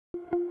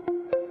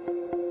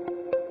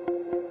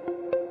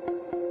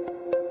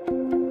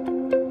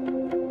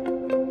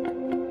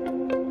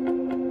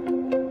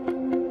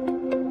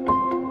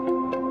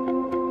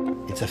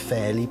It's a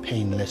fairly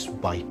painless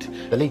bite.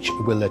 The leech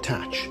will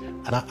attach,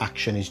 and that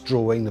action is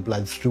drawing the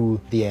blood through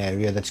the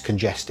area that's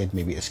congested,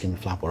 maybe a skin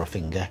flap or a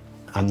finger,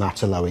 and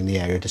that's allowing the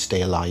area to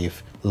stay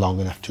alive long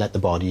enough to let the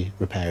body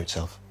repair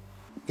itself.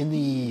 In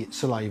the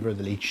saliva of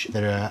the leech,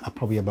 there are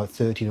probably about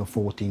 13 or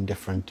 14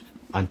 different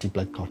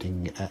anti-blood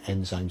clotting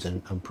enzymes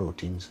and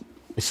proteins.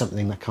 It's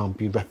something that can't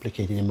be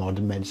replicated in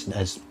modern medicine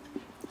as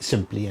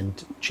simply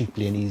and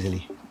cheaply and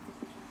easily.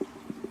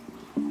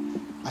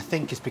 I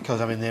think it's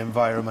because I'm in the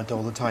environment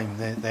all the time.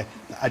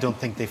 I don't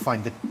think they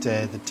find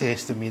the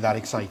taste of me that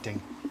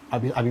exciting.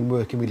 I've been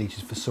working with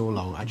leeches for so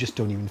long, I just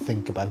don't even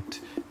think about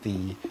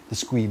the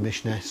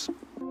squeamishness.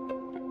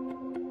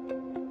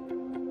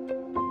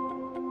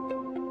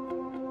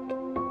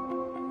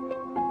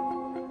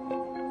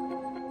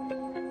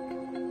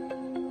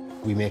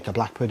 We make a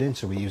black pudding,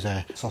 so we use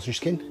a sausage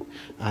skin,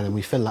 and then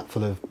we fill that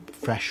full of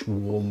fresh,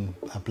 warm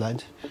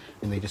blood,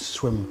 and they just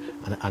swim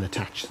and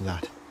attach to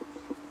that.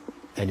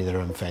 Any that are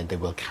unfed, they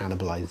will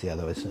cannibalise the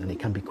others, and it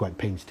can be quite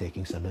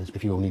painstaking sometimes.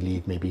 If you only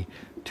leave maybe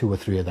 2 or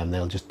 3 of them,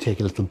 they'll just take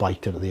a little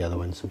bite out of the other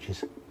ones, which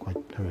is quite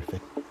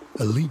horrific.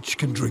 A leech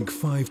can drink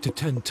 5 to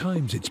 10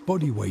 times its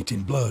body weight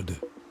in blood.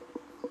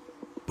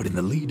 But in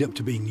the lead up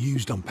to being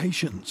used on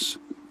patients,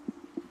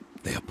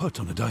 they are put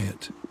on a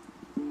diet.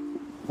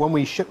 When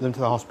we ship them to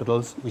the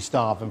hospitals, we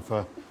starve them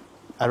for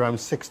around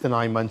 6 to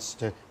 9 months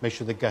to make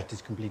sure the gut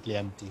is completely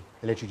empty.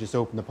 They literally just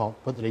open the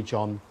pot, put the leech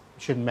on,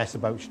 shouldn't mess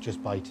about, should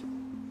just bite.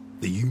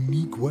 The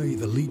unique way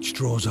the leech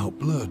draws out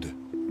blood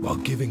while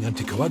giving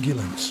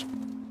anticoagulants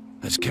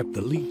has kept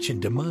the leech in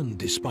demand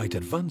despite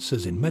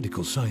advances in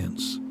medical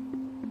science.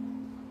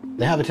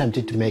 They have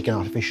attempted to make an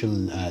artificial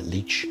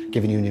leech,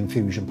 giving you an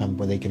infusion pump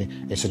where they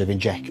can sort of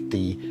inject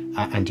the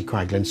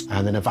anticoagulants,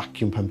 and then a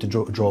vacuum pump to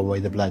draw away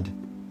the blood.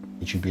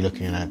 You should be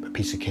looking at a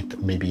piece of kit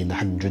maybe in the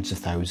hundreds of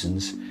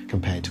thousands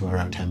compared to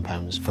around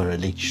 £10 for a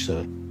leech,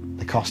 so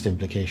the cost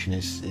implication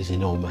is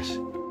enormous.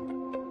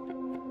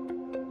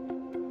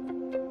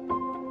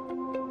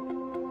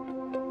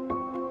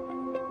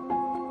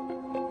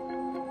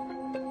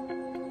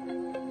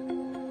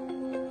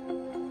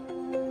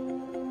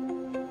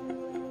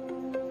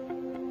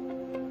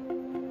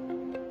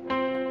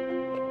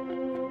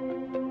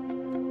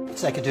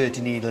 It's like a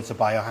dirty needle, it's a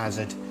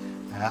biohazard.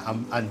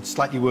 And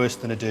slightly worse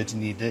than a dirty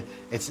needle,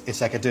 it's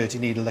like a dirty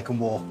needle that can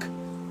walk.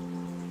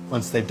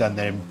 Once they've done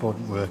their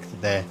important work,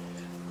 that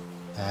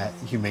they're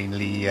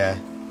humanely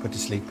put to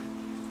sleep.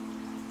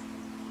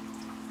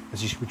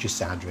 Which is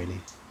sad,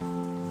 really.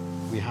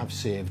 We have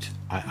saved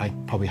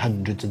probably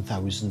hundreds and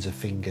thousands of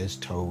fingers,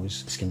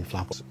 toes, skin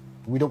flaps.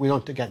 We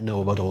don't get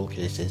know about all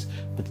cases,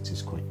 but it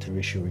is quite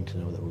reassuring to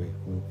know that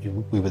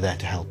we were there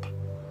to help.